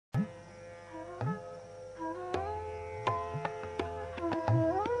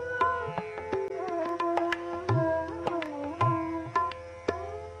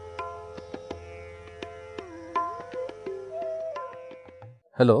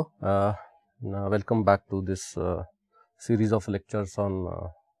Hello, welcome back to this series of lectures on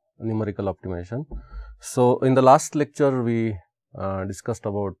numerical optimization. So, in the last lecture we discussed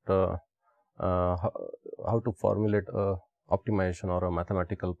about how to formulate a optimization or a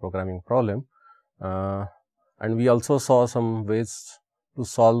mathematical programming problem, and we also saw some ways to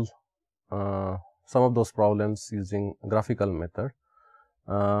solve some of those problems using graphical method.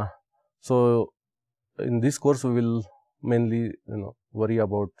 So, in this course we will mainly worry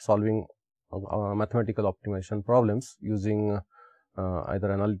about solving mathematical optimization problems using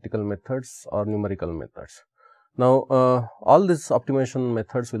either analytical methods or numerical methods. Now, all these optimization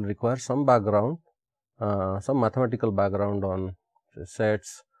methods will require some background, some mathematical background on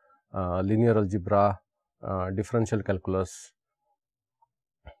sets, linear algebra, differential calculus.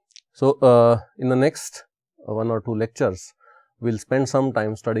 So, in the next 1 or 2 lectures, we will spend some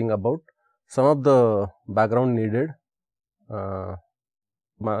time studying about some of the background needed,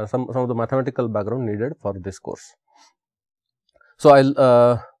 some of the mathematical background needed for this course. So, I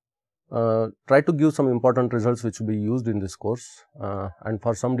will try to give some important results which will be used in this course, and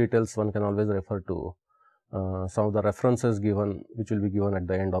for some details one can always refer to some of the references given, which will be given at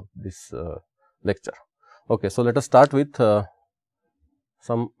the end of this lecture. Okay, so let us start with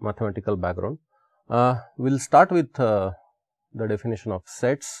some mathematical background. We will start with the definition of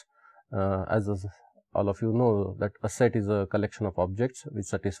sets. As all of you know, that a set is a collection of objects which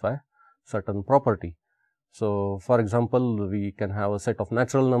satisfy certain property. So, for example, we can have a set of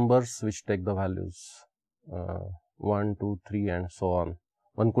natural numbers which take the values 1, 2, 3 and so on.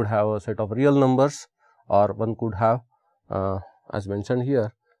 One could have a set of real numbers, or one could have, as mentioned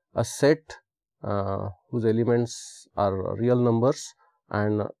here, a set whose elements are real numbers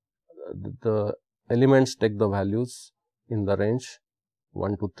and the elements take the values in the range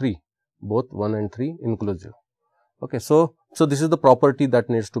 1 to 3, both 1 and 3 inclusive. Okay, so this is the property that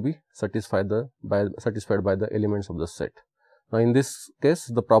needs to be satisfied by the elements of the set. Now, in this case,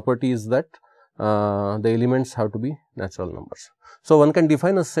 the property is that the elements have to be natural numbers. So, one can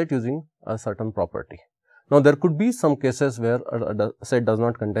define a set using a certain property. Now, there could be some cases where a set does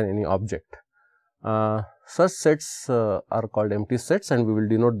not contain any object. Such sets are called empty sets, and we will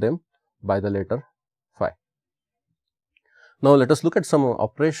denote them by the letter phi. Now, let us look at some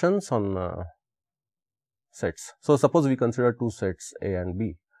operations on sets. So, suppose we consider two sets A and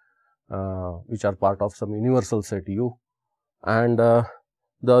B, which are part of some universal set U, and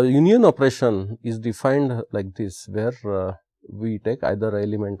the union operation is defined like this, where we take either an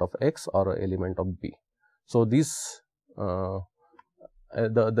element of X or an element of B. So, these the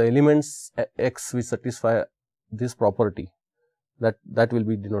elements X which satisfy this property, that will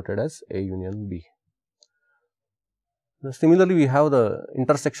be denoted as A union B. Similarly, we have the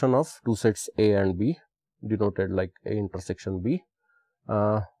intersection of two sets A and B denoted like A intersection B,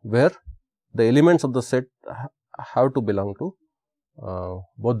 where the elements of the set have to belong to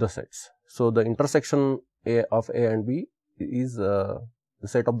both the sets. So, the intersection of A and B is the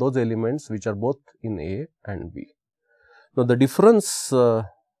set of those elements which are both in A and B. Now, the difference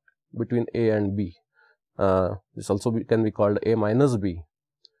between A and B, this also can be called A minus B,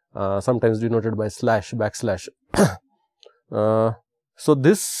 sometimes denoted by slash, backslash. So,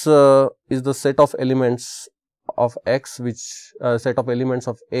 this is the set of elements of X, which set of elements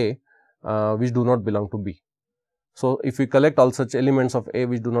of A which do not belong to B. So, if we collect all such elements of A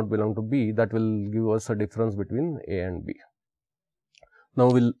which do not belong to B, that will give us a difference between A and B. Now,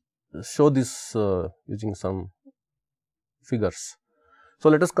 we will show this using some figures. So,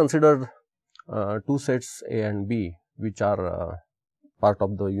 let us consider two sets A and B which are part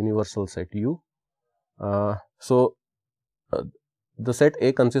of the universal set U. So, the set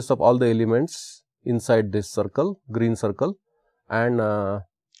A consists of all the elements inside this circle, green circle, and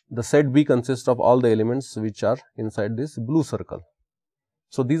the set B consists of all the elements which are inside this blue circle.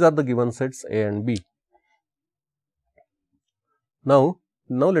 So, these are the given sets A and B. Now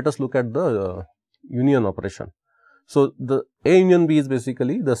let us look at the union operation. So, the A union B is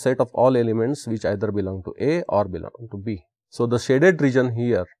basically the set of all elements which either belong to A or belong to B. So, the shaded region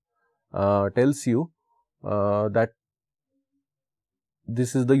here tells you that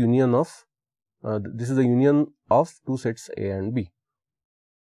this is the union of two sets A and B.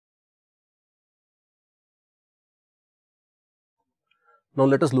 Now,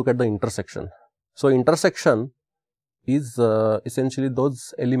 let us look at the intersection. So, intersection is essentially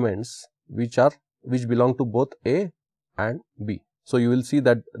those elements which belong to both A and B. So, you will see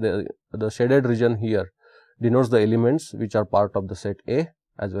that the shaded region here denotes the elements which are part of the set A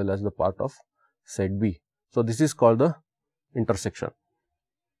as well as the part of set B. So, this is called the intersection.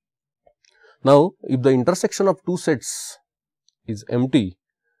 Now, if the intersection of two sets is empty,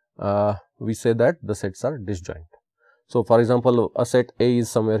 we say that the sets are disjoint. So, for example, a set A is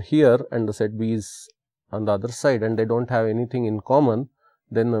somewhere here and the set B is on the other side and they do not have anything in common,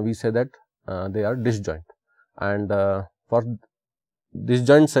 then we say that they are disjoint. And for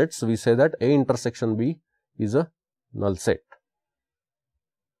disjoint sets, we say that A intersection B is a null set.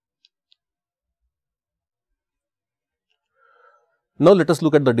 Now, let us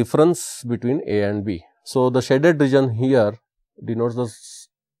look at the difference between A and B. So, the shaded region here denotes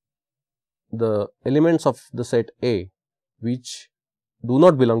the elements of the set A which do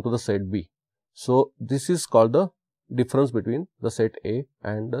not belong to the set B. So, this is called the difference between the set A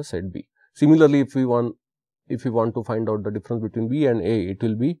and the set B. Similarly, if we want to find out the difference between B and A, it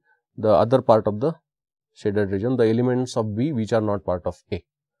will be the other part of the shaded region, the elements of B which are not part of A.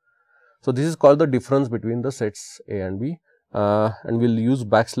 So, this is called the difference between the sets A and B, and we will use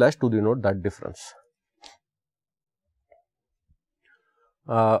backslash to denote that difference.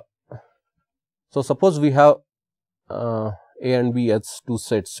 So, suppose we have A and B as two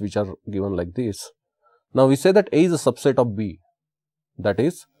sets which are given like this. Now, we say that A is a subset of B, that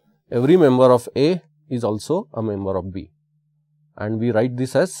is every member of A is also a member of B, and we write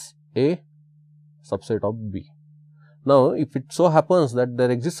this as A subset of B. Now, if it so happens that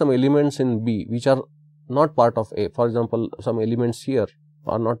there exist some elements in B which are not part of A, for example, some elements here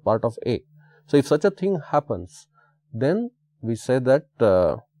are not part of A. So, if such a thing happens, then we say that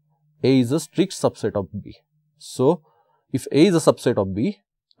A is a strict subset of B. So, if A is a subset of B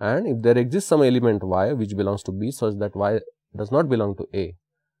and if there exists some element Y which belongs to B such that Y does not belong to A,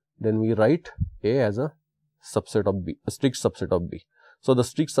 then we write A as a subset of B, a strict subset of B. So, the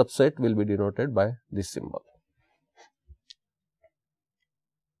strict subset will be denoted by this symbol.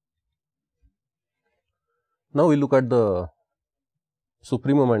 Now, we look at the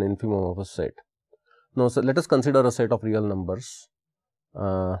supremum and infimum of a set. Now, so let us consider a set of real numbers.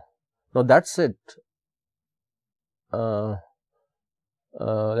 Now, that set, let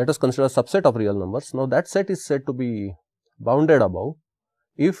us consider a subset of real numbers. Now, that set is said to be bounded above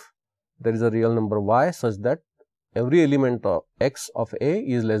if there is a real number y such that every element of x of A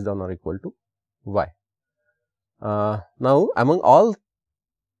is less than or equal to y. Now, among all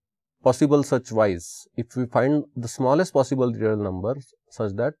possible such y's, if we find the smallest possible real number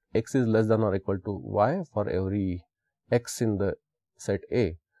such that x is less than or equal to y for every x in the set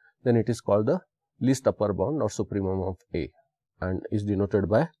A, then it is called the least upper bound or supremum of A and is denoted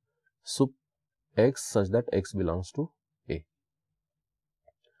by sup x such that x belongs to A.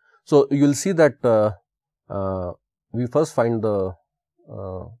 So, you will see that we first find the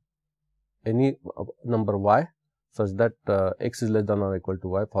any number y such that x is less than or equal to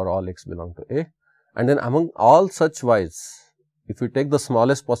y for all x belong to A, and then among all such y's, if we take the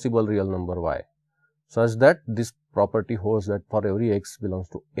smallest possible real number y such that this property holds that for every x belongs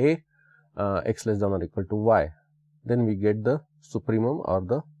to A, x less than or equal to y, then we get the supremum or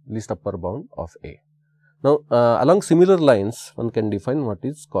the least upper bound of A. Now, along similar lines, one can define what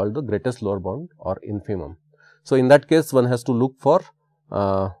is called the greatest lower bound or infimum. So, in that case, one has to look for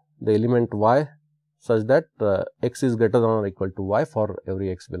the element y such that x is greater than or equal to y for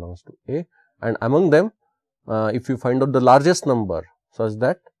every x belongs to A, and among them, if you find out the largest number such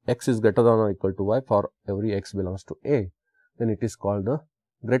that x is greater than or equal to y for every x belongs to A, then it is called the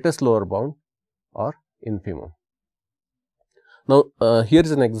greatest lower bound or infimum. Now, here is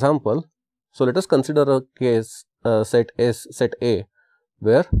an example. So, let us consider a case set A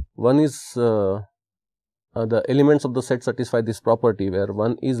where one is the elements of the set satisfy this property where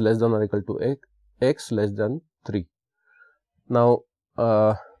 1 is less than or equal to x less than 3. Now,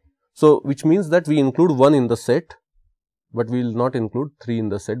 so which means that we include 1 in the set, but we will not include 3 in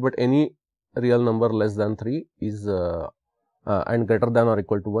the set, but any real number less than 3 is and greater than or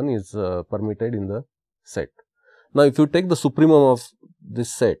equal to 1 is permitted in the set. Now, if you take the supremum of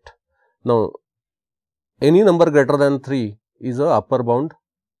this set, now any number greater than 3 is a upper bound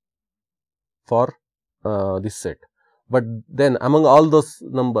for this set, but then among all those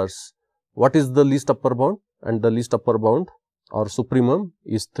numbers, what is the least upper bound? And the least upper bound or supremum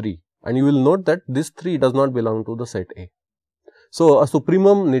is 3, and you will note that this 3 does not belong to the set A. So, a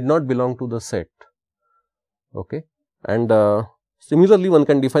supremum need not belong to the set, okay. And similarly, one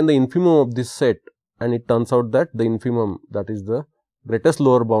can define the infimum of this set, and it turns out that the infimum, that is the greatest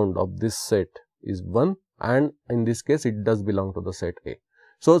lower bound of this set, is 1, and in this case it does belong to the set A.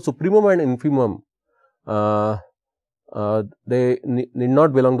 So, supremum and infimum they need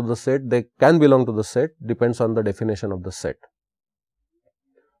not belong to the set, they can belong to the set, depends on the definition of the set.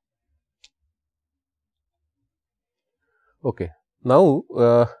 Okay. Now,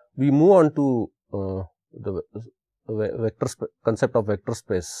 we move on to the concept of vector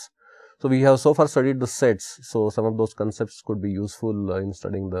space. So, we have so far studied the sets. So, some of those concepts could be useful in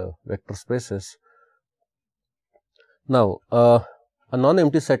studying the vector spaces. Now, a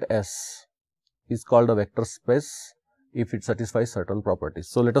non-empty set S is called a vector space if it satisfies certain properties.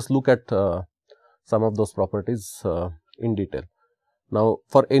 So, let us look at some of those properties in detail. Now,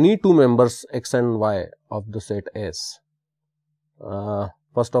 for any two members x and y of the set S,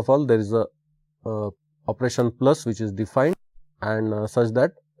 first of all there is a operation plus which is defined and such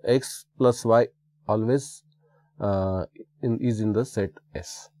that x plus y always is in the set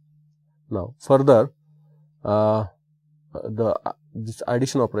S. Now, further this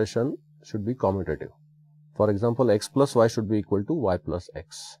addition operation should be commutative. For example, x plus y should be equal to y plus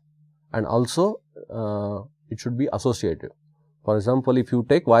x, and also it should be associative. For example, if you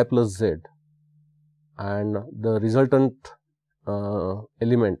take y plus z and the resultant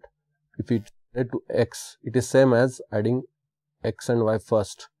element, if it is added to x, it is same as adding x and y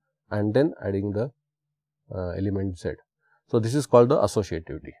first and then adding the element z. So, this is called the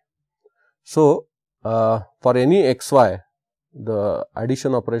associativity. So, for any x y, the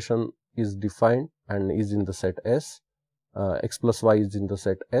addition operation is defined and is in the set S, x plus y is in the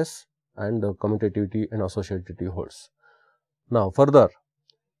set S, and the commutativity and associativity holds. Now, further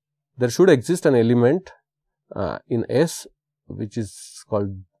there should exist an element in S which is called,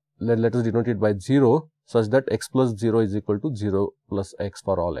 let us denote it by 0, such that x plus 0 is equal to 0 plus x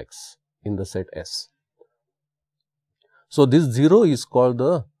for all x in the set S. So, this 0 is called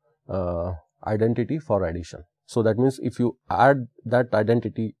the identity for addition. So, that means if you add that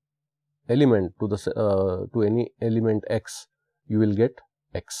identity element to the to any element x, you will get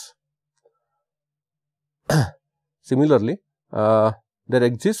x. Similarly, there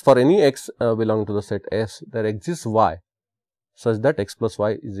exists for any x belonging to the set S, there exists y such that x plus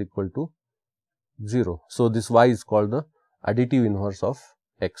y is equal to 0. So, this y is called the additive inverse of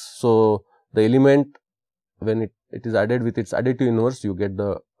x. So, the element when it is added with its additive inverse, you get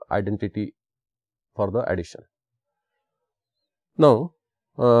the identity for the addition. Now,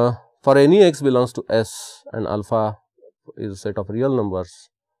 for any x belongs to S and alpha is a set of real numbers,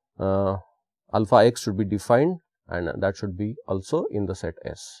 alpha x should be defined and that should be also in the set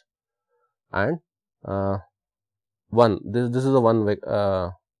S. And 1, this is a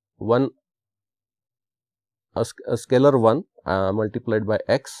scalar 1 multiplied by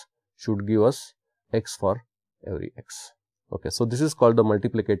x should give us x for every x. Okay. So, this is called the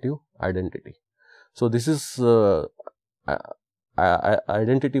multiplicative identity. So, this is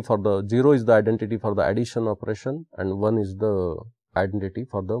identity for the 0 is the identity for the addition operation and 1 is the identity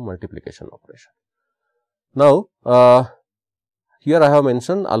for the multiplication operation. Now, here I have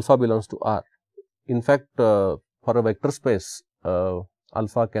mentioned alpha belongs to R. In fact, for a vector space,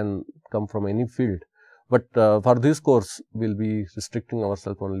 alpha can come from any field, but for this course we will be restricting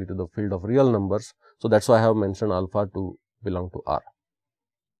ourselves only to the field of real numbers. So, that is why I have mentioned alpha to belong to R.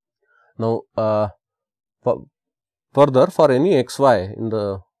 Now, further for any x y in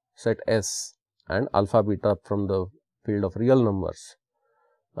the set S and alpha beta from the field of real numbers.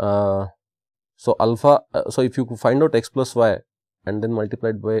 So, alpha, so if you find out x plus y and then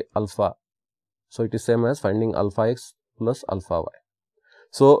multiplied by alpha, so it is same as finding alpha x plus alpha y.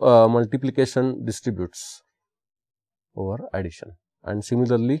 So, multiplication distributes over addition, and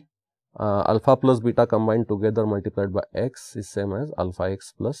similarly alpha plus beta combined together multiplied by x is same as alpha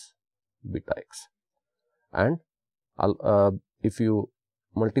x plus beta x. And if you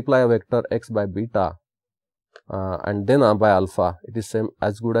multiply a vector x by beta and then by alpha, it is same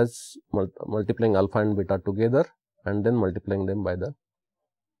as good as multiplying alpha and beta together and then multiplying them by the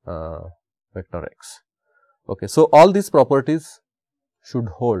vector x. Okay. So, all these properties should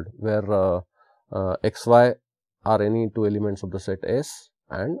hold where x, y are any two elements of the set S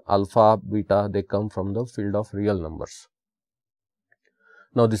and alpha, beta they come from the field of real numbers.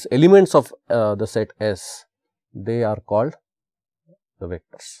 Now, these elements of the set S, they are called the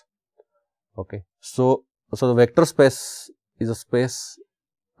vectors. Okay. So, the vector space is a space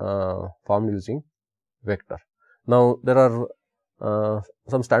formed using vector. Now, there are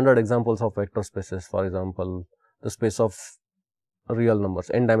some standard examples of vector spaces. For example, the space of real numbers,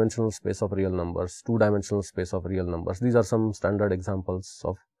 n dimensional space of real numbers, 2 dimensional space of real numbers. These are some standard examples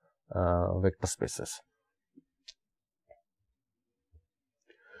of vector spaces.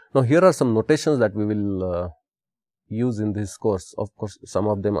 Now, here are some notations that we will use in this course. Of course, some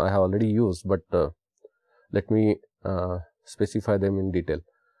of them I have already used, but let me specify them in detail.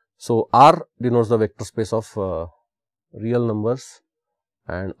 So, R denotes the vector space of real numbers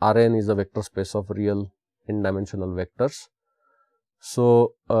and Rn is the vector space of real n dimensional vectors.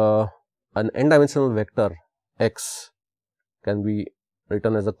 So, an n dimensional vector x can be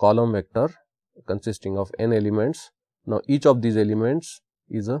written as a column vector consisting of n elements. Now, each of these elements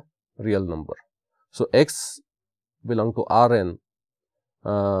is a real number. So, x belong to Rn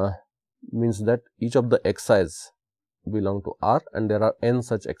means that each of the xi's belong to R and there are n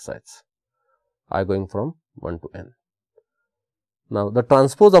such xi's, I going from 1 to n. Now, the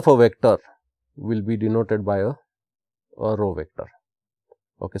transpose of a vector will be denoted by a row vector.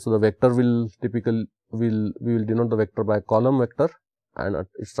 Okay, so, the vector will typically we will denote the vector by a column vector and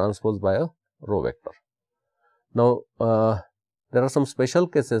its transpose by a row vector. Now, there are some special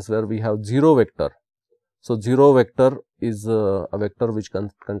cases where we have 0 vector. So, 0 vector is a vector which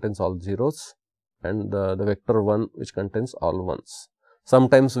contains all zeros and the vector 1 which contains all ones.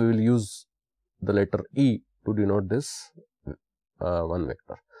 Sometimes we will use the letter E to denote this one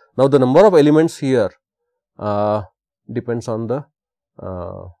vector. Now, the number of elements here depends on the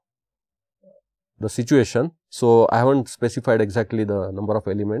situation. So, I have not specified exactly the number of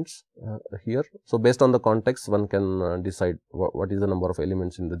elements here. So, based on the context one can decide what is the number of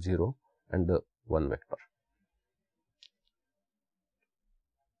elements in the 0 and the 1 vector.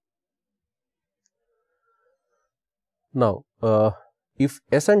 Now, if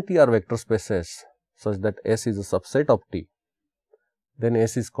S and T are vector spaces such that S is a subset of T, then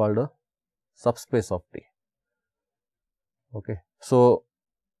S is called a subspace of T. Okay. So,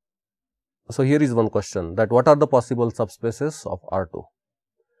 here is one question, that what are the possible subspaces of R2?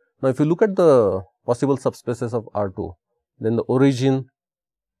 Now, if you look at the possible subspaces of R2, then the origin,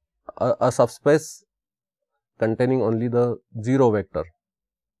 a subspace containing only the 0 vector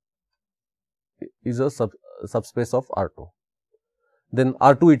is a subspace of R2. Then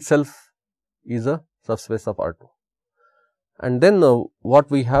R2 itself is a subspace of R2. And then what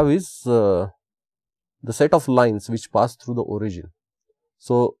we have is the set of lines which pass through the origin.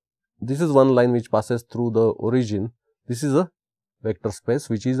 So, this is one line which passes through the origin. This is a vector space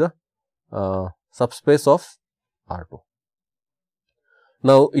which is a subspace of R2.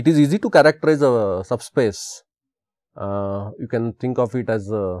 Now, it is easy to characterize a subspace. You can think of it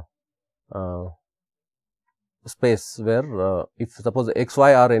as a space where if suppose x,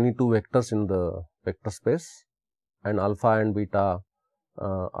 y are any two vectors in the vector space and alpha and beta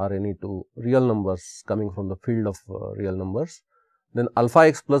are any two real numbers coming from the field of real numbers, then alpha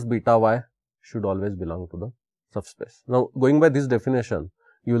x plus beta y should always belong to the subspace. Now, going by this definition,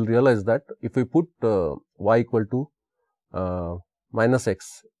 you will realize that if we put y equal to minus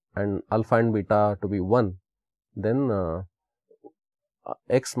x and alpha and beta to be 1, then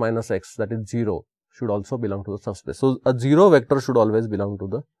x minus x, that is 0, should also belong to the subspace. So, a 0 vector should always belong to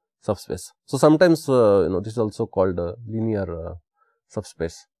the subspace. So, sometimes this is also called a linear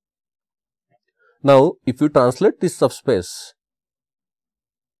subspace. Now, if you translate this subspace,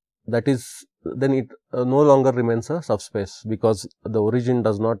 that is, then it no longer remains a subspace because the origin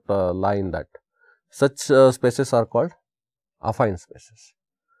does not lie in that. Such spaces are called affine spaces.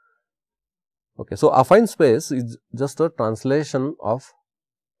 Okay. So, affine space is just a translation of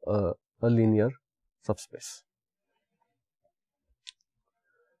a linear subspace.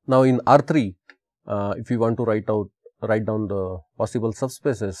 Now, in R3, if you want to write down the possible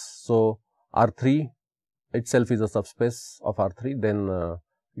subspaces. So, R3 itself is a subspace of R3, then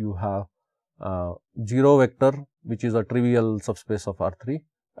you have 0 vector which is a trivial subspace of R3,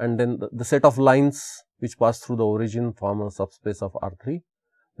 and then the set of lines which pass through the origin form a subspace of R3,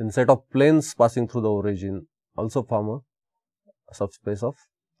 then set of planes passing through the origin also form a subspace of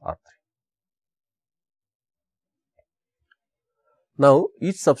R3. Now,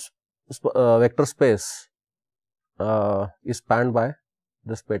 each vector space is spanned by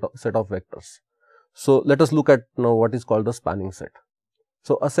the set of vectors. So, let us look at now what is called the spanning set.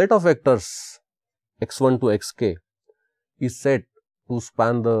 So, a set of vectors x1 to xk is said to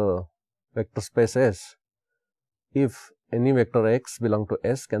span the vector space S if any vector x belong to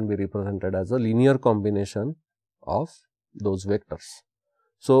S can be represented as a linear combination of those vectors.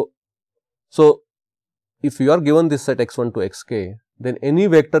 So, if you are given this set x1 to xk, then any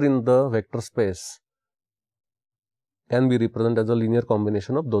vector in the vector space can be represented as a linear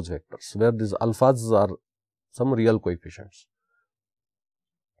combination of those vectors, where these alphas are some real coefficients.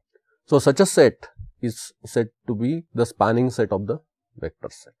 So, such a set is said to be the spanning set of the vector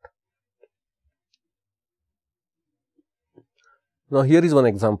set. Now, here is one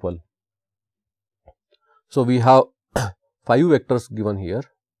example. So, we have 5 vectors given here.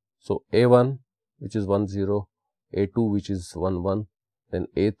 So, A1 which is 1 0, A2 which is 1 1, then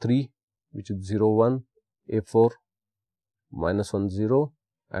A3 which is 0 1, A4 minus 1 0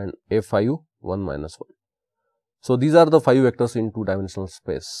 and A5 1 minus 1. So, these are the 5 vectors in 2-dimensional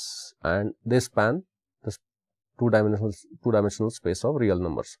space and they span two-dimensional space of real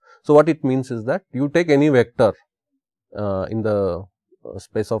numbers. So, what it means is that you take any vector in the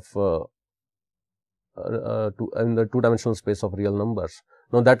space of in the two-dimensional space of real numbers.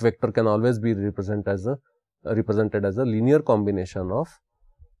 Now, that vector can always be represented as a linear combination of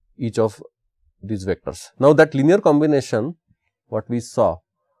each of these vectors. Now, that linear combination, what we saw,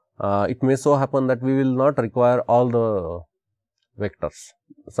 it may so happen that we will not require all the vectors.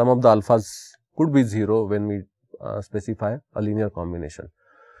 Some of the alphas could be 0 when we specify a linear combination.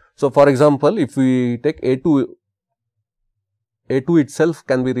 So, for example, if we take A2 itself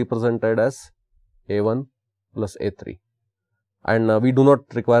can be represented as A1 plus A3, and we do not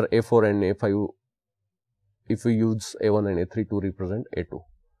require A4 and A5 if we use A1 and A3 to represent A2,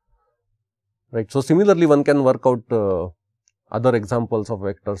 right. So, similarly, one can work out other examples of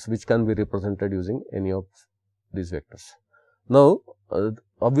vectors which can be represented using any of these vectors. Now,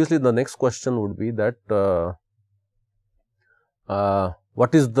 obviously, the next question would be that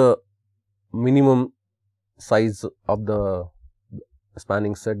what is the minimum size of the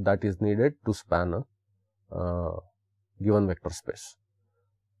spanning set that is needed to span a given vector space.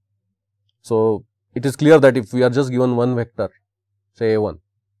 So, it is clear that if we are just given one vector, say A1,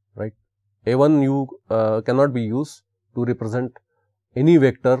 right, A1 you cannot be used to represent any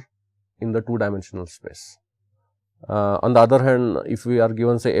vector in the two-dimensional space. On the other hand, if we are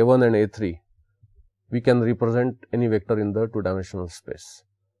given say A1 and A3, we can represent any vector in the two-dimensional space.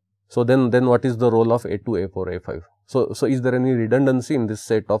 So, then what is the role of A2, A4, A5? So, is there any redundancy in this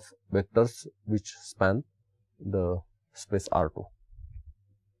set of vectors which span the space R2?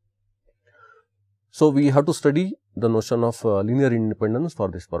 So, we have to study the notion of linear independence for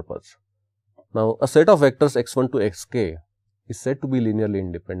this purpose. Now, a set of vectors x1 to xk is said to be linearly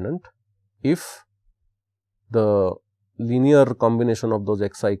independent if the linear combination of those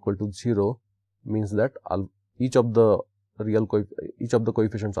xi equal to 0 means that each of the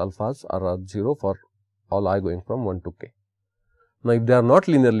coefficients alphas are 0 for all I going from 1 to k. Now, if they are not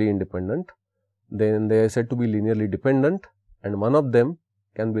linearly independent, then they are said to be linearly dependent, and one of them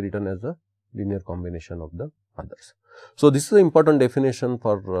can be written as a linear combination of the others. So, this is an important definition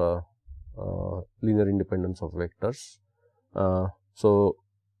for linear independence of vectors. So,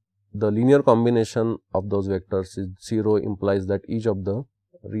 the linear combination of those vectors is 0 implies that each of the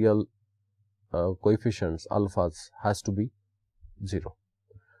real coefficients alphas has to be 0.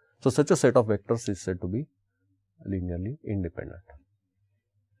 So, such a set of vectors is said to be linearly independent.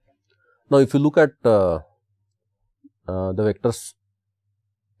 Now, if you look at the vectors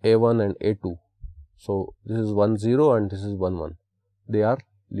A1 and A2, so this is 1 0 and this is 1 1, they are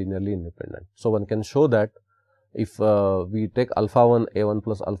linearly independent. So, one can show that if we take alpha 1 A1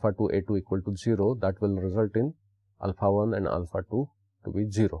 plus alpha 2 A2 equal to 0, that will result in alpha 1 and alpha 2 to be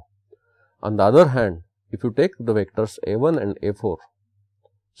 0. On the other hand, if you take the vectors A1 and A4,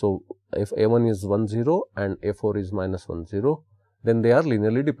 so if A1 is 1 0 and A4 is minus 1 0, then they are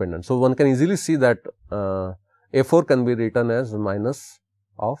linearly dependent. So, one can easily see that A4 can be written as minus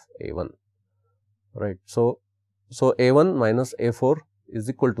of A1, right. So, A1 minus A4 is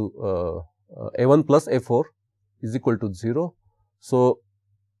equal to A1 plus A4 is equal to 0. So,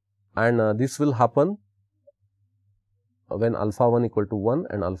 and this will happen when alpha 1 equal to 1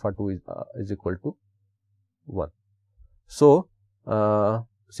 and alpha 2 is equal to 1. So,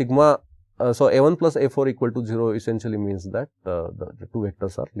 sigma so A1 plus A4 equal to 0 essentially means that the two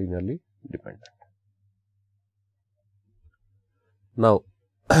vectors are linearly dependent. Now,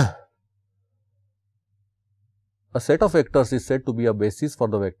 a set of vectors is said to be a basis for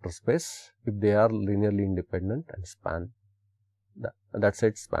the vector space if they are linearly independent and span that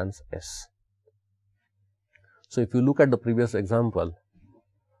set spans S. So, if you look at the previous example,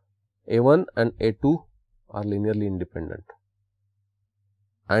 A1 and A2 are linearly independent,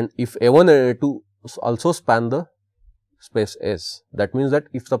 and if A1 and A2 also span the space S, that means that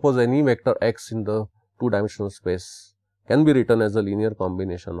if suppose any vector x in the two-dimensional space can be written as a linear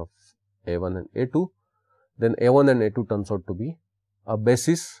combination of A1 and A2, then A1 and A2 turns out to be a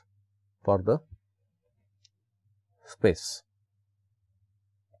basis for the space.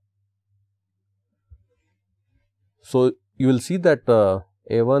 So, you will see that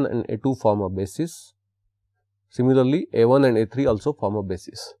A1 and A2 form a basis. Similarly, A1 and A3 also form a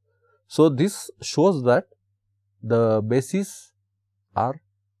basis. So, this shows that the bases are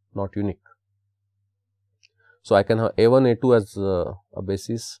not unique. So, I can have A1, A2 as a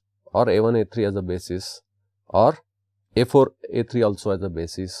basis, or A1, A3 as a basis, or A4, A3 also as a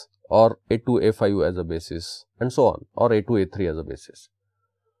basis, or A2, A5 as a basis, and so on, or A2, A3 as a basis.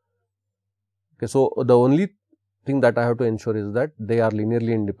 Okay, so, the only thing that I have to ensure is that they are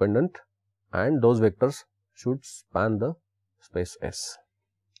linearly independent and those vectors should span the space S.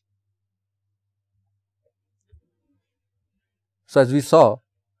 So, as we saw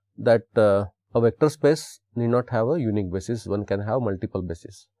that a vector space need not have a unique basis, one can have multiple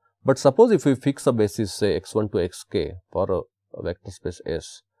bases. But suppose if we fix a basis say x1 to xk for a vector space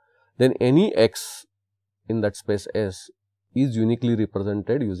S, then any x in that space S is uniquely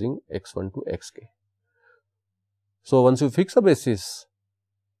represented using x1 to xk. So, once you fix a basis,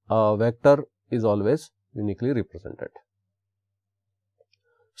 a vector is always uniquely represented.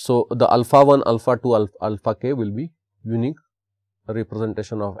 So, the alpha 1, alpha 2, alpha k will be unique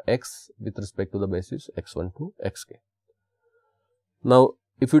representation of x with respect to the basis x1 to xk. Now,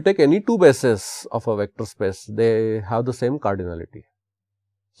 if you take any two bases of a vector space, they have the same cardinality.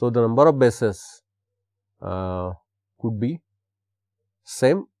 So, the number of bases could be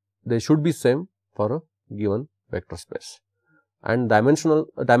same, they should be same for a given vector space, and dimension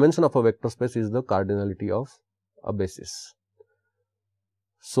of a vector space is the cardinality of a basis.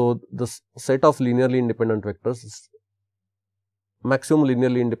 So, the set of linearly independent vectors is maximum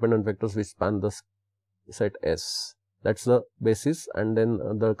linearly independent vectors which span the set S, that is the basis, and then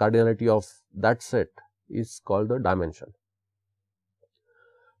the cardinality of that set is called the dimension.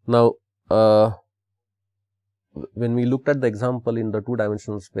 Now, when we looked at the example in the two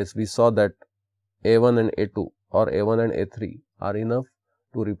dimensional space, we saw that A1 and A2 or A1 and A3 are enough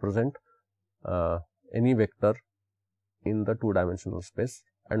to represent any vector in the two dimensional space,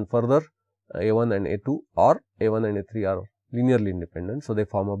 and further A1 and A2 or A1 and A3 are linearly independent. So, they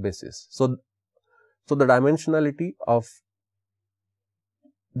form a basis. So, the dimensionality of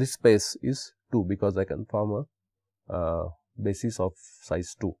this space is 2 because I can form a basis of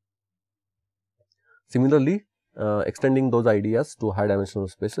size 2. Similarly, extending those ideas to high dimensional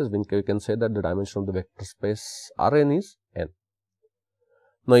spaces, we can say that the dimension of the vector space Rn is n.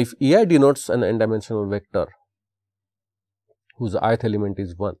 Now, if Ei denotes an n dimensional vector whose ith element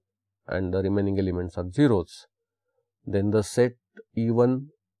is 1 and the remaining elements are zeros, then the set E1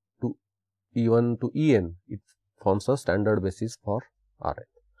 to En, it forms a standard basis for Rn.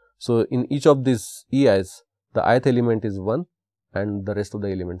 So, in each of these Eis, the ith element is 1 and the rest of the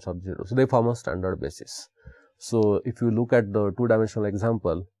elements are 0. So, they form a standard basis. So, if you look at the two dimensional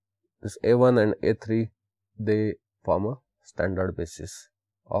example, this A1 and A3, they form a standard basis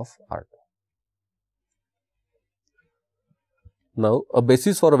of R2. Now, a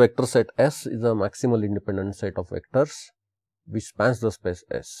basis for a vector set S is a maximal independent set of vectors which spans the space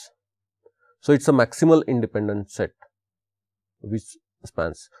S. So, it is a maximal independent set which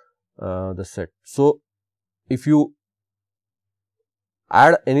spans the set. So, if you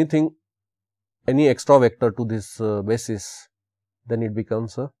add anything, any extra vector to this basis, then it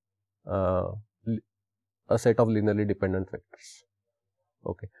becomes a set of linearly dependent vectors.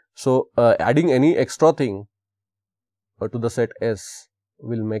 Okay. So, adding any extra thing to the set S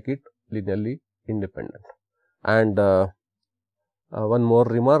will make it linearly independent. And one more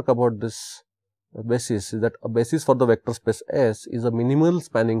remark about this basis is that a basis for the vector space S is a minimal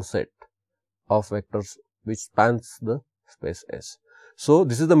spanning set of vectors which spans the space S. So,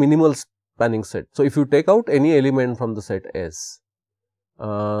 this is the minimal spanning set. So, if you take out any element from the set S,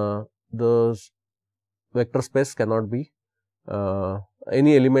 the vector space cannot be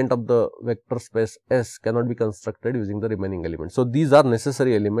any element of the vector space S cannot be constructed using the remaining elements. So, these are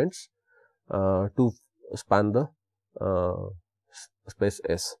necessary elements to span the space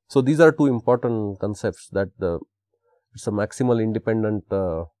S. So, these are two important concepts, that it is a maximal independent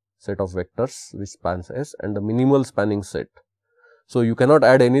set of vectors which spans S and the minimal spanning set. So, you cannot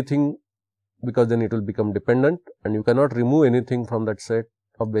add anything because then it will become dependent, and you cannot remove anything from that set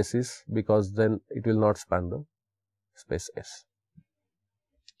of basis because then it will not span the space S.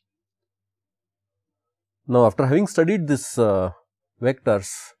 Now, after having studied this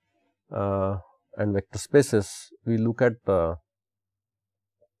vectors and vector spaces, we look at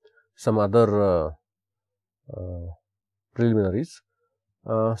some other preliminaries.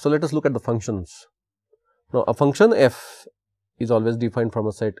 So, let us look at the functions. Now, a function f is always defined from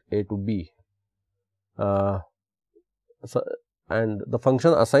a set A to B, and the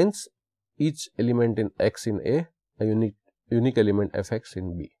function assigns each element in x in A a unique element f x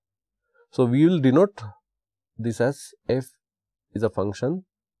in B. So, we will denote this as f is a function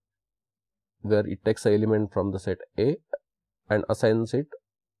where it takes an element from the set A and assigns it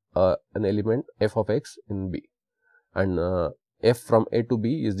an element f of x in B, and f from A to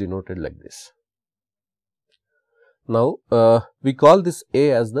B is denoted like this. Now, we call this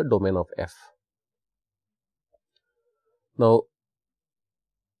A as the domain of f. Now,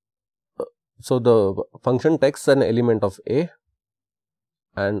 so the function takes an element of A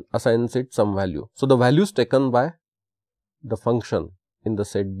and assigns it some value. So, the values taken by the function in the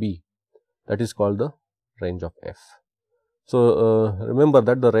set B, that is called the range of f. So, remember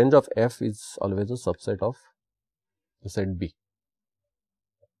that the range of f is always a subset of the set B.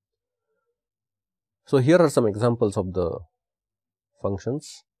 So, here are some examples of the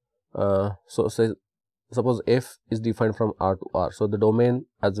functions. So, say suppose f is defined from R to R. So, the domain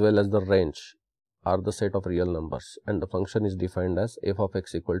as well as the range are the set of real numbers, and the function is defined as f of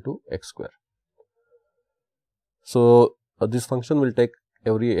x equal to x square. So, this function will take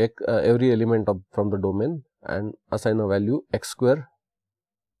every element from the domain and assign a value x square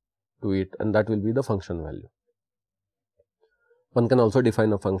to it, and that will be the function value. One can also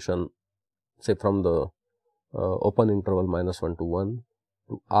define a function, say from the open interval -1 to 1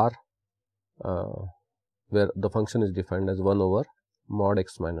 to R, where the function is defined as 1 over mod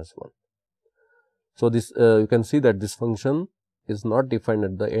x minus 1. So, this you can see that this function is not defined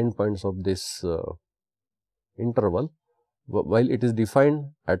at the endpoints of this interval, while it is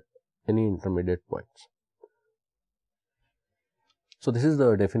defined at any intermediate points. So, this is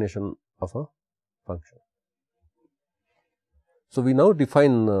the definition of a function. So, we now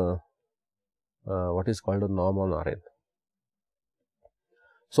define what is called a norm on Rn.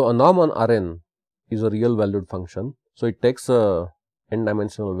 So, a norm on Rn is a real valued function. So, it takes a n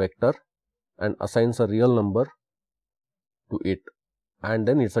dimensional vector and assigns a real number to it, and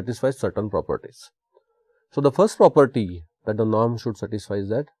then it satisfies certain properties. So, the first property that the norm should satisfy is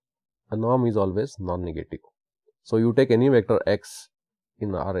that a norm is always non-negative. So, you take any vector x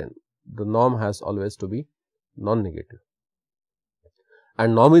in Rn, the norm has always to be non-negative,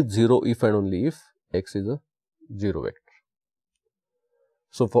 and norm is 0 if and only if x is a 0 vector.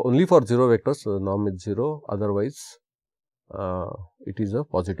 So, only for 0 vectors the norm is 0, otherwise it is a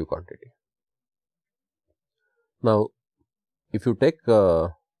positive quantity. Now, if you take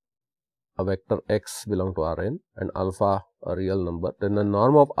a vector x belong to Rn and alpha a real number, then the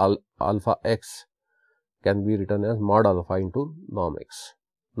norm of alpha x can be written as mod alpha into norm x.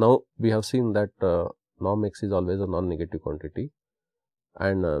 Now, we have seen that norm x is always a non-negative quantity,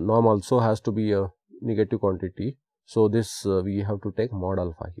 and norm also has to be a negative quantity. So, this we have to take mod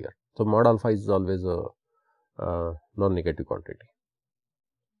alpha here. So, mod alpha is always a non-negative quantity.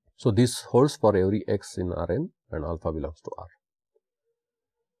 So, this holds for every x in Rn and alpha belongs to R.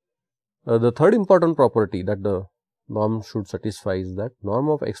 The third important property that the norm should satisfy is that norm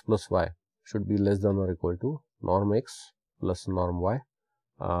of x plus y should be less than or equal to norm x plus norm y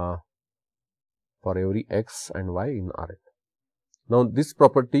for every x and y in Rn. Now, this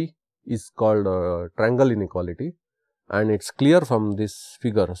property is called triangle inequality, and it is clear from this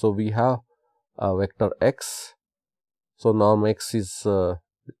figure. So, we have a vector x. So, norm x is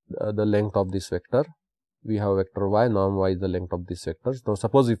the length of this vector. We have vector y, norm y is the length of this vector. Now,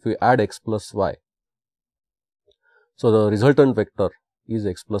 suppose if we add x plus y, so the resultant vector is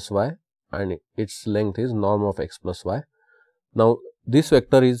x plus y and its length is norm of x plus y. Now, this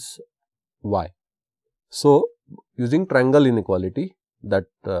vector is y. So, using triangle inequality that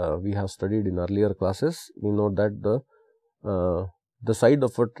we have studied in earlier classes, we know that the side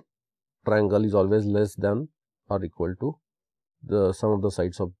of a triangle is always less than or equal to the sum of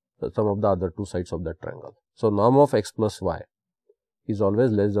the other two sides of that triangle. So, norm of x plus y is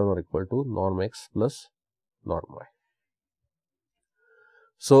always less than or equal to norm x plus norm y.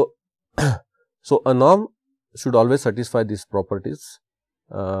 So, a norm should always satisfy these properties.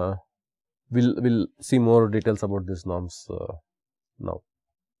 We'll see more details about these norms now.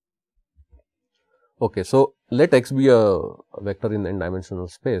 Okay, so let x be a vector in n dimensional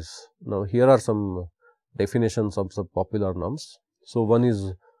space. Now, here are some definitions of some popular norms. So, one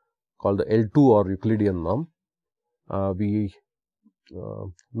is called the L2 or Euclidean norm. We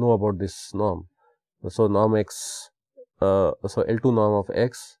know about this norm. So, norm x, so L2 norm of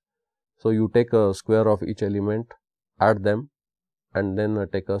x. So, you take a square of each element, add them, and then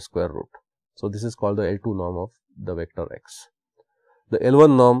take a square root. So, this is called the L2 norm of the vector x. The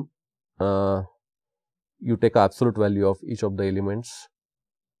L1 norm, you take absolute value of each of the elements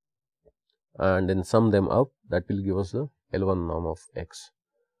and then sum them up, that will give us the L1 norm of x.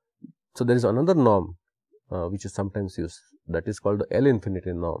 So, there is another norm which is sometimes used, that is called the L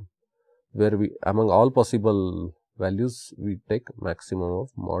infinity norm, where we among all possible values we take maximum of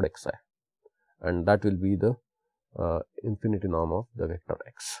mod xi, and that will be the infinity norm of the vector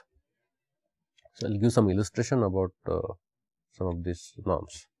x. So, I will give some illustration about some of these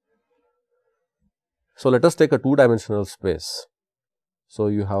norms. So, let us take a two dimensional space. So,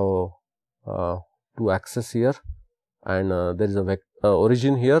 you have two axes here, and there is a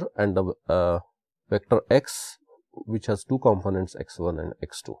origin here and the vector x which has two components x1 and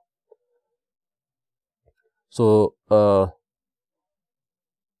x2. So, so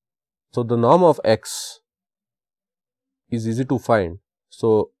the norm of x is easy to find.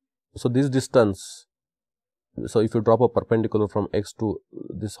 So this distance, so if you drop a perpendicular from x to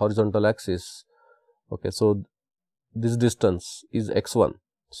this horizontal axis, okay, so this distance is x1.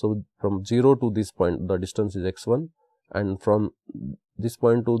 So from 0 to this point the distance is x1, and from this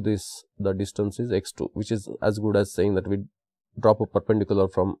point to this the distance is x2, which is as good as saying that we drop a perpendicular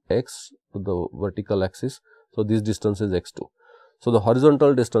from x to the vertical axis. So this distance is x2. So the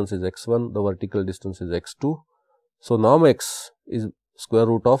horizontal distance is x1, the vertical distance is x2. So norm x is square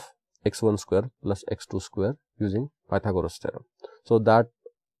root of x1 square plus x2 square using Pythagoras theorem. So that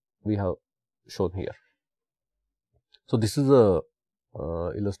we have shown here. So this is a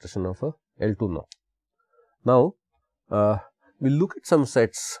illustration of a L2 norm. Now we will look at some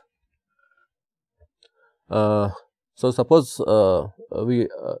sets. So suppose we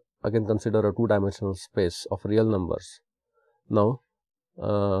again consider a two-dimensional space of real numbers. Now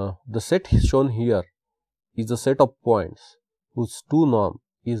the set shown here is a set of points whose two norm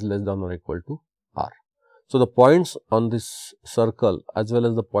is less than or equal to r. So the points on this circle as well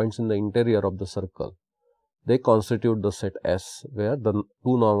as the points in the interior of the circle, they constitute the set S, where the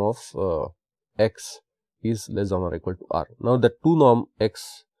two norm of x is less than or equal to r. Now the two norm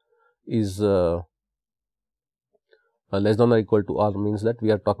x is less than or equal to r means that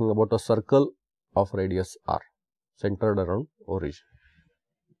we are talking about a circle of radius r centered around origin.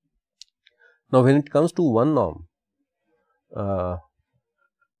 Now when it comes to one norm,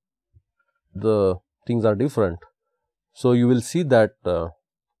 the things are different. So you will see that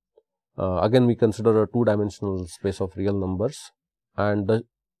again we consider a two-dimensional space of real numbers, and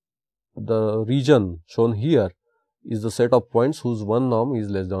the region shown here is the set of points whose one norm is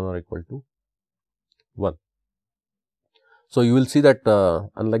less than or equal to 1. So you will see that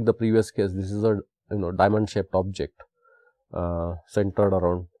unlike the previous case, this is a diamond shaped object centered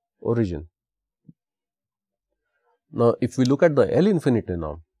around origin. Now if we look at the L infinity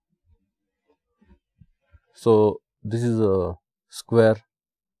norm, so this is a square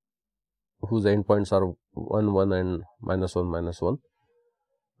whose endpoints are 1, 1 and minus 1, minus 1.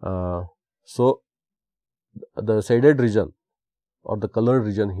 So the shaded region or the colored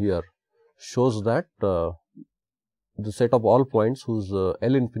region here shows that the set of all points whose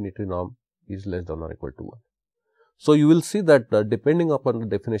L infinity norm is less than or equal to 1. So you will see that depending upon the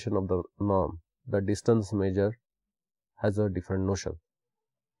definition of the norm, the distance measure has a different notion.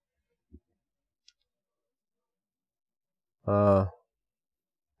 Okay.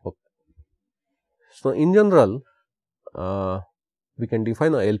 So in general, we can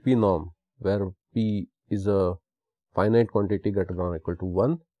define a LP norm where P is a finite quantity greater than or equal to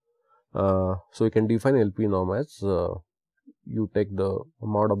 1. So we can define LP norm as you take the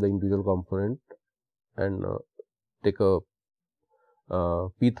mod of the individual component and take a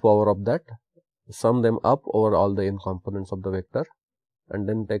pth power of that, sum them up over all the n components of the vector, and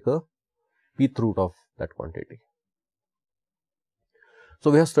then take a pth root of that quantity. So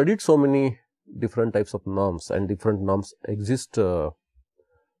we have studied so many different types of norms, and different norms exist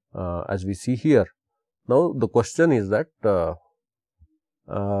as we see here. Now the question is that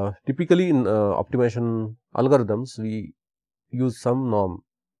typically in optimization algorithms, we use some norm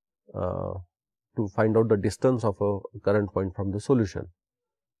to find out the distance of a current point from the solution.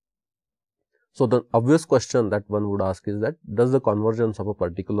 So the obvious question that one would ask is that, does the convergence of a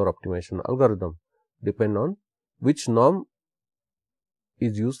particular optimization algorithm depend on which norm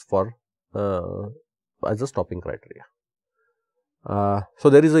is used for as a stopping criteria? So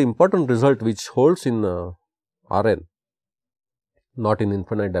there is an important result which holds in Rn, not in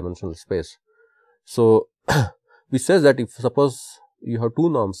infinite dimensional space. So which says that if suppose you have two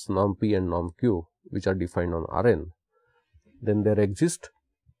norms, norm P and norm Q, which are defined on Rn, then there exist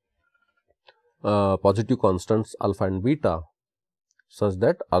positive constants alpha and beta, such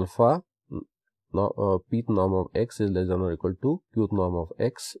that alpha pth norm of x is less than or equal to qth norm of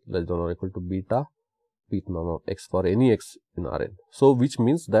x less than or equal to beta pth norm of x for any x in Rn. So which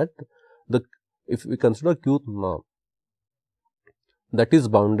means that if we consider qth norm, that is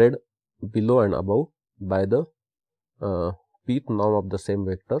bounded below and above by the pth norm of the same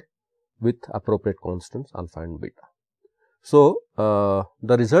vector with appropriate constants alpha and beta. So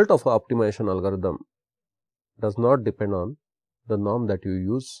the result of an optimization algorithm does not depend on the norm that you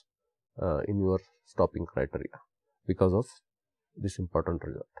use in your stopping criteria, because of this important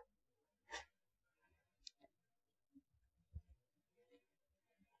result.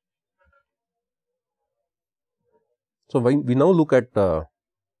 So we now look at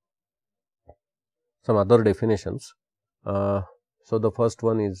some other definitions. So, the first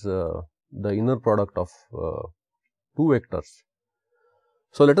one is the inner product of two vectors.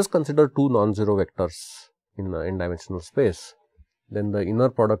 So, let us consider two non-zero vectors in n dimensional space. Then the inner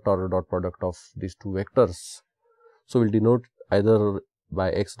product or dot product of these two vectors. So, we will denote either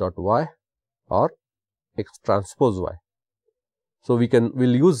by x dot y or x transpose y. So, we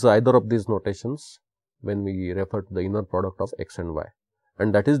will use either of these notations when we refer to the inner product of x and y,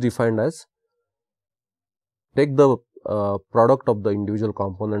 and that is defined as take the product of the individual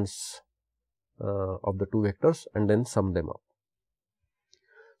components of the two vectors and then sum them up.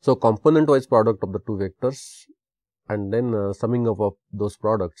 So, component wise product of the two vectors and then summing up of those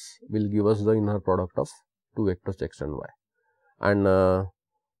products will give us the inner product of two vectors x and y, and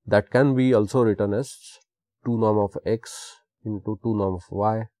that can be also written as 2 norm of x into 2 norm of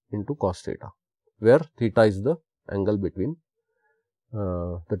y into cos theta, where theta is the angle between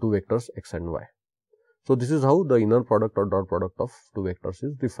the two vectors x and y. So, this is how the inner product or dot product of two vectors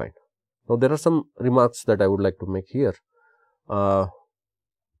is defined. Now, there are some remarks that I would like to make here.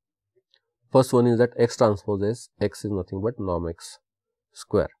 First one is that x transpose x is nothing but norm x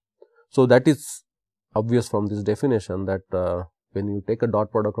square. So, that is obvious from this definition that when you take a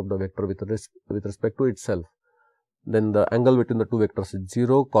dot product of the vector with respect to itself, then the angle between the two vectors is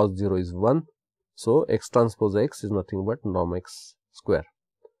 0, cos 0 is 1. So, x transpose x is nothing but norm x square.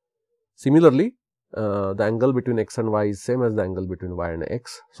 Similarly, the angle between x and y is same as the angle between y and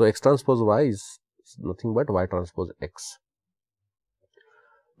x. So, x transpose y is nothing but y transpose x.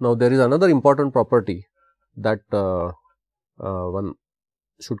 Now, there is another important property that one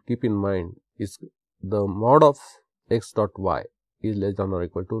should keep in mind is the mod of x dot y is less than or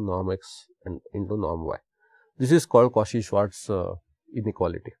equal to norm x and into norm y. This is called Cauchy-Schwarz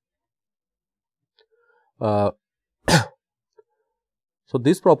inequality. So,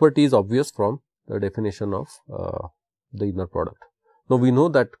 this property is obvious from the definition of the inner product. Now, we know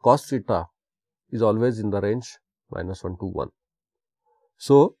that cos theta is always in the range -1 to 1.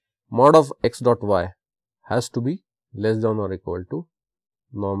 So, mod of x dot y has to be less than or equal to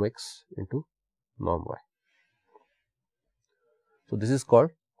norm x into norm y. So, this is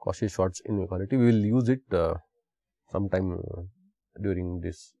called Cauchy-Schwarz inequality. We will use it sometime during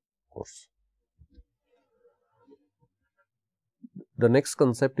this course. The next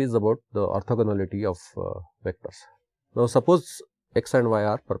concept is about the orthogonality of vectors. Now, suppose x and y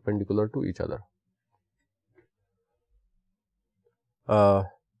are perpendicular to each other.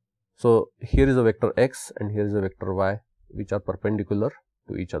 So, here is a vector x and here is a vector y which are perpendicular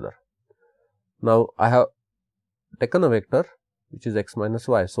to each other. Now, I have taken a vector which is x minus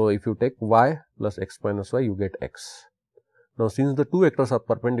y. So, if you take y plus x minus y, you get x. Now, since the two vectors are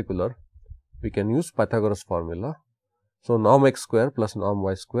perpendicular, we can use Pythagoras formula. So, norm x square plus norm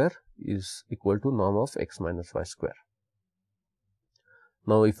y square is equal to norm of x minus y square.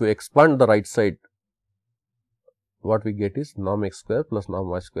 Now, if you expand the right side, what we get is norm x square plus norm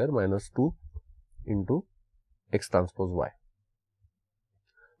y square minus 2 into x transpose y.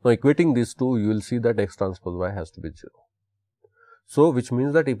 Now, equating these two, you will see that x transpose y has to be 0. So, which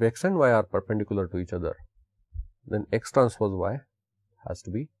means that if x and y are perpendicular to each other, then x transpose y has to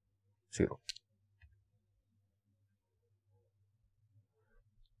be 0.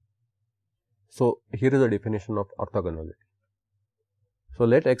 So, here is the definition of orthogonality. So,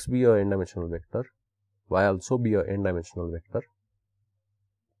 let x be a n-dimensional vector, y also be a n-dimensional vector.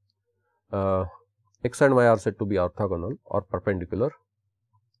 X and y are said to be orthogonal or perpendicular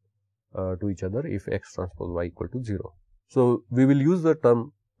to each other if x transpose y equal to 0. So, we will use the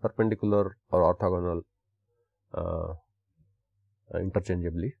term perpendicular or orthogonal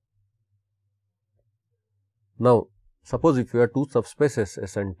interchangeably. Now, suppose if you have two subspaces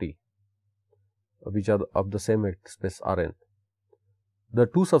S and T which are of the same vector space Rn, the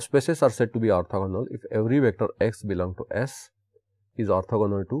two subspaces are said to be orthogonal if every vector x belong to S is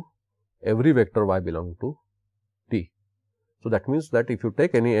orthogonal to every vector y belong to T. So, that means that if you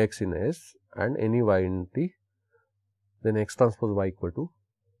take any x in S and any y in T, then x transpose y equal to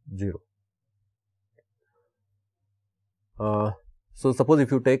 0. So, suppose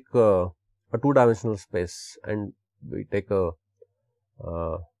if you take a two-dimensional space and we take a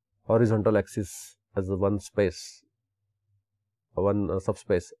horizontal axis as one space, one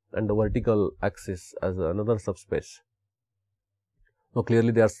subspace, and the vertical axis as another subspace. Now,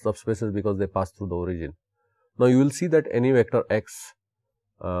 clearly they are subspaces because they pass through the origin. Now, you will see that any vector x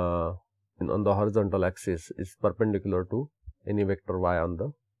on the horizontal axis is perpendicular to any vector y on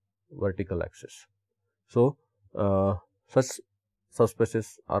the vertical axis. So, such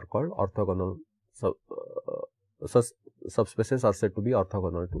subspaces are called orthogonal. Such subspaces are said to be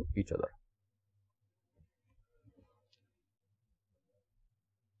orthogonal to each other.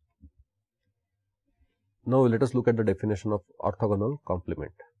 Now, let us look at the definition of orthogonal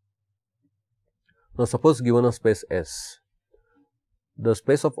complement. Now, suppose given a space S, the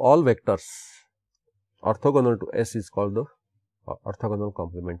space of all vectors orthogonal to S is called the orthogonal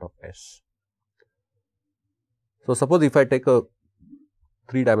complement of S. So, suppose if I take a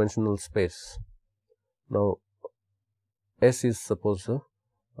 3-dimensional space, now S is suppose a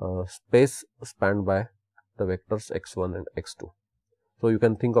space spanned by the vectors x1 and x2. So, you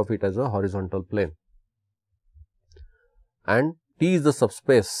can think of it as a horizontal plane, and T is the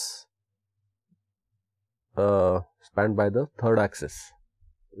subspace spanned by the third axis,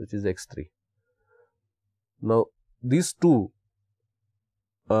 which is x3. Now, these two,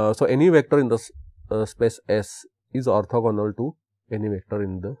 so any vector in the space S is orthogonal to any vector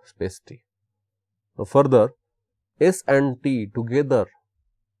in the space T. Now, further S and T together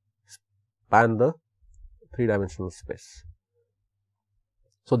span the 3-dimensional space.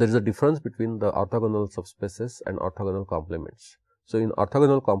 So, there is a difference between the orthogonal subspaces and orthogonal complements. So, in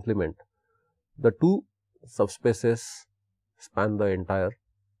orthogonal complement, the two subspaces span the entire,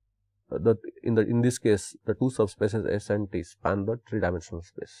 in this case the two subspaces S and T span the 3-dimensional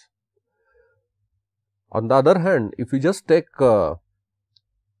space. On the other hand, if we just take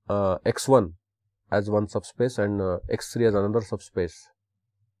x1 as one subspace and x3 as another subspace,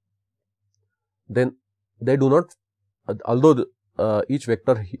 then they do not, although each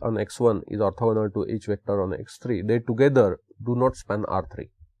vector on x1 is orthogonal to each vector on x3, they together do not span R3.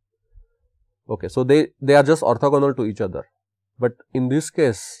 Okay, so they are just orthogonal to each other, but in this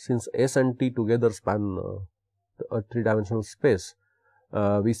case, since S and T together span a 3-dimensional space,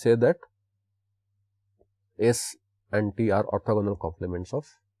 we say that S and T are orthogonal complements of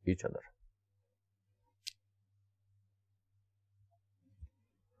each other.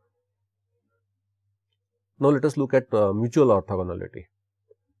 Now, let us look at mutual orthogonality.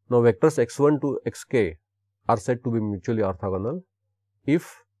 Now, vectors x1 to xk are said to be mutually orthogonal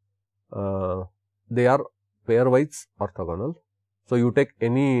if they are pairwise orthogonal. So, you take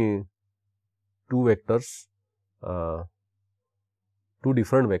any two vectors, two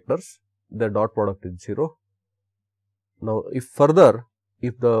different vectors, their dot product is 0. Now, if further,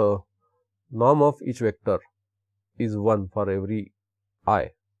 if the norm of each vector is 1 for every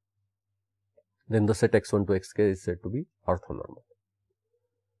I, then the set x1 to xk is said to be orthonormal.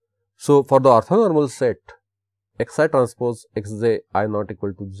 So, for the orthonormal set, xi transpose xj I not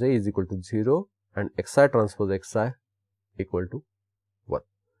equal to j is equal to 0 and xi transpose xi equal to 1.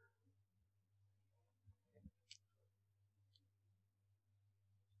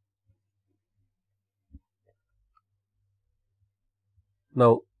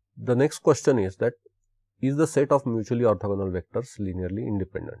 Now, the next question is that, is the set of mutually orthogonal vectors linearly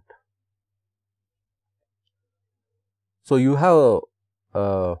independent? So, you have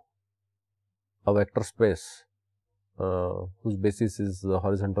a vector space whose basis is the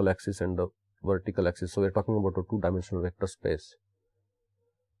horizontal axis and the vertical axis. So, we are talking about a 2-dimensional vector space.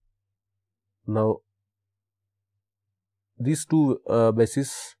 Now, these two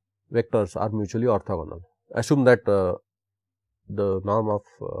basis vectors are mutually orthogonal. Assume that the norm of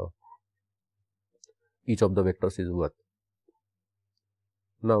each of the vectors is 1.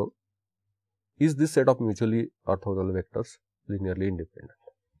 Now, is this set of mutually orthogonal vectors linearly independent?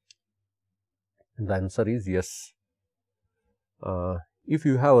 And the answer is yes. If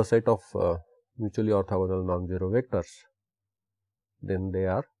you have a set of mutually orthogonal non-zero vectors, then they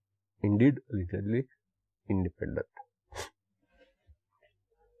are indeed linearly independent.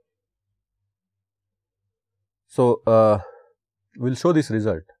 So, we will show this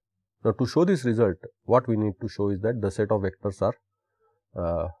result. Now, to show this result, what we need to show is that the set of vectors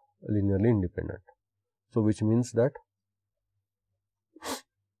are linearly independent. So, which means that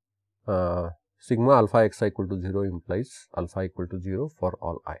sigma alpha xi equal to 0 implies alpha equal to 0 for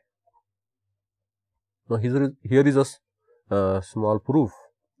all I. Now, here is a small proof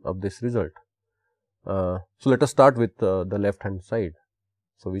of this result. So, let us start with the left hand side.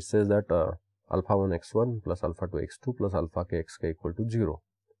 So, which says that alpha 1 x1 plus alpha 2 x2 plus alpha k xk equal to 0,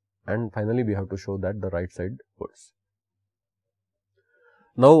 and finally, we have to show that the right side holds.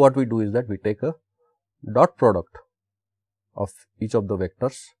 Now, what we do is that we take a dot product of each of the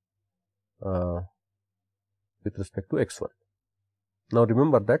vectors with respect to x1. Now,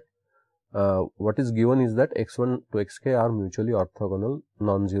 remember that what is given is that x1 to xk are mutually orthogonal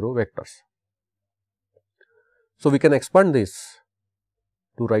non-zero vectors. So, we can expand this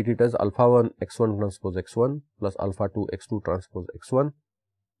to write it as alpha 1 x1 transpose x1 plus alpha 2 x2 transpose x1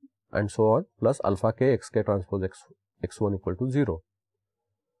 and so on, plus alpha k xk transpose x1 equal to 0.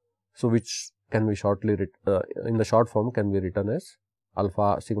 So, which can be shortly in the short form can be written as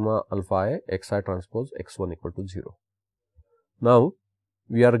alpha sigma alpha I xi transpose x1 equal to 0. Now,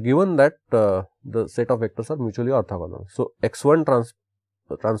 we are given that the set of vectors are mutually orthogonal. So, x1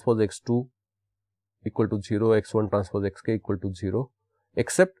 transpose x2 equal to 0, x1 transpose xk equal to 0,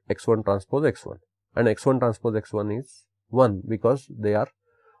 except x1 transpose x1, and x1 transpose x1 is 1 because they are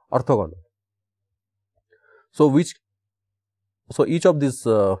orthogonal. So, each of these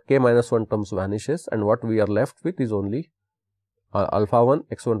k minus 1 terms vanishes, and what we are left with is only alpha 1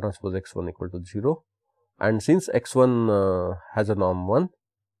 x1 transpose x1 equal to 0, and since x1 has a norm 1,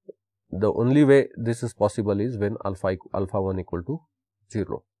 the only way this is possible is when alpha 1 equal to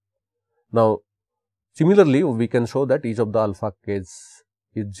 0. Now, similarly, we can show that each of the alpha k's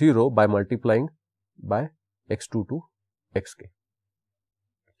is 0 by multiplying by x2 to xk.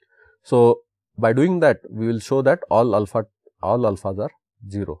 So, by doing that, we will show that all alphas are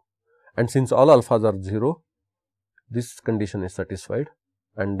 0, and since all alphas are 0, this condition is satisfied,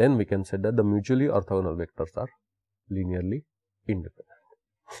 and then we can say that the mutually orthogonal vectors are linearly independent.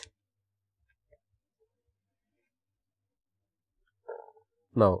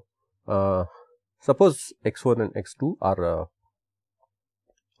 Now, suppose x1 and x2 are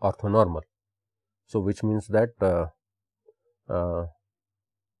orthonormal. So, which means that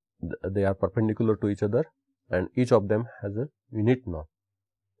they are perpendicular to each other and each of them has a unit norm.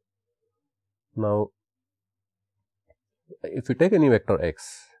 Now, if we take any vector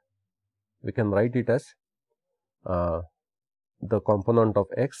x, we can write it as the component of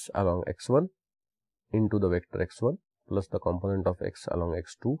x along x1 into the vector x1 plus the component of x along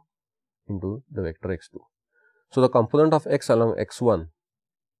x2 into the vector x2. So, the component of x along x1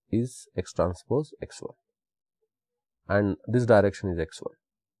 is x transpose x1 and this direction is x1.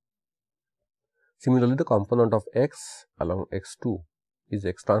 Similarly, the component of x along x2 is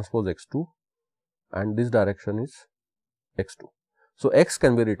x transpose x2 and this direction is x2. So, x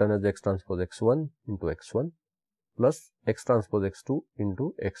can be written as x transpose x1 into x1 plus x transpose x2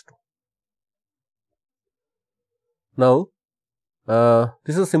 into x2. Now,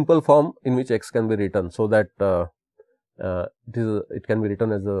 this is a simple form in which x can be written, so that it can be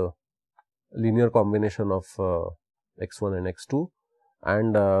written as a linear combination of x1 and x2,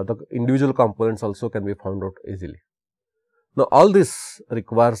 and the individual components also can be found out easily. Now, all this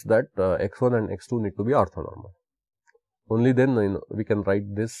requires that x1 and x2 need to be orthonormal. Only then we can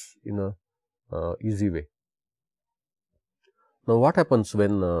write this in a easy way. Now, what happens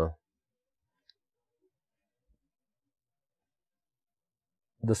when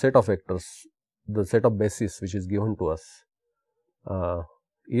the set of vectors, the set of bases which is given to us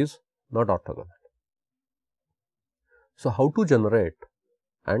is not orthogonal? So, how to generate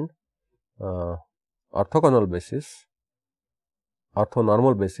an orthogonal basis,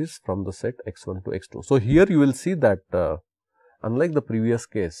 orthonormal basis from the set x1 to x2. So, here you will see that unlike the previous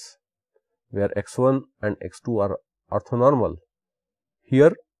case where x1 and x2 are orthonormal,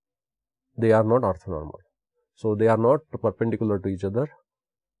 here they are not orthonormal. So, they are not perpendicular to each other,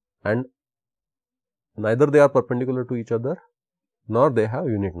 and neither they are perpendicular to each other nor they have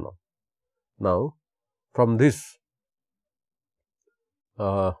unit norm. Now, from this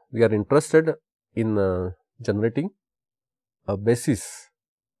we are interested in generating a basis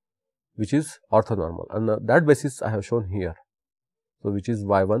which is orthonormal, and that basis I have shown here. So, which is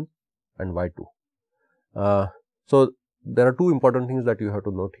y1 and y2. So, there are two important things that you have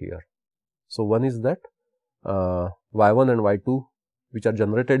to note here. So, one is that y1 and y2 which are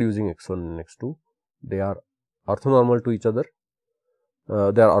generated using x1 and x2, they are orthonormal to each other,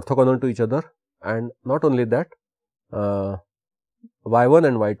 they are orthogonal to each other, and not only that, y1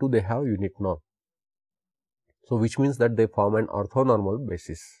 and y2 they have unit norm. So, which means that they form an orthonormal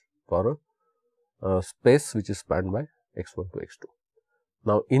basis for a space which is spanned by x1 to x2.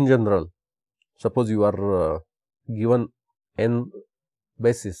 Now, in general, suppose you are given n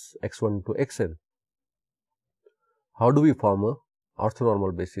basis x1 to xn, how do we form a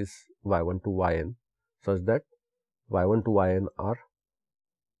orthonormal basis y1 to yn such that y1 to yn are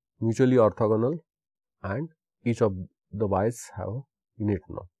mutually orthogonal and each of the y's have a unit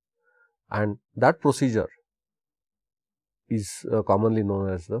norm, and that procedure is commonly known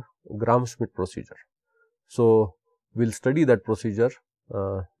as the Gram-Schmidt procedure. So, we will study that procedure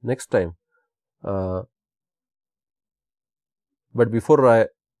next time, but before I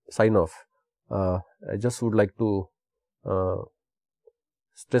sign off, I just would like to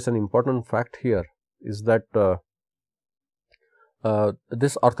stress an important fact here is that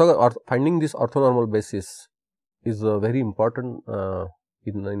finding this orthonormal basis is very important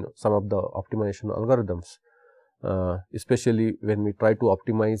in some of the optimization algorithms, especially when we try to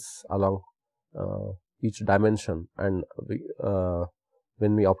optimize along each dimension, and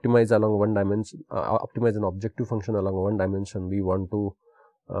when we optimize along one dimension, optimize an objective function along one dimension, we want to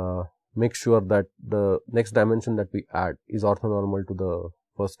make sure that the next dimension that we add is orthonormal to the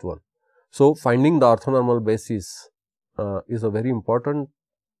first one. So, finding the orthonormal basis is a very important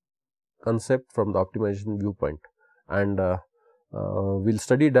concept from the optimization viewpoint, and we will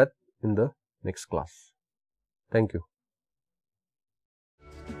study that in the next class. Thank you.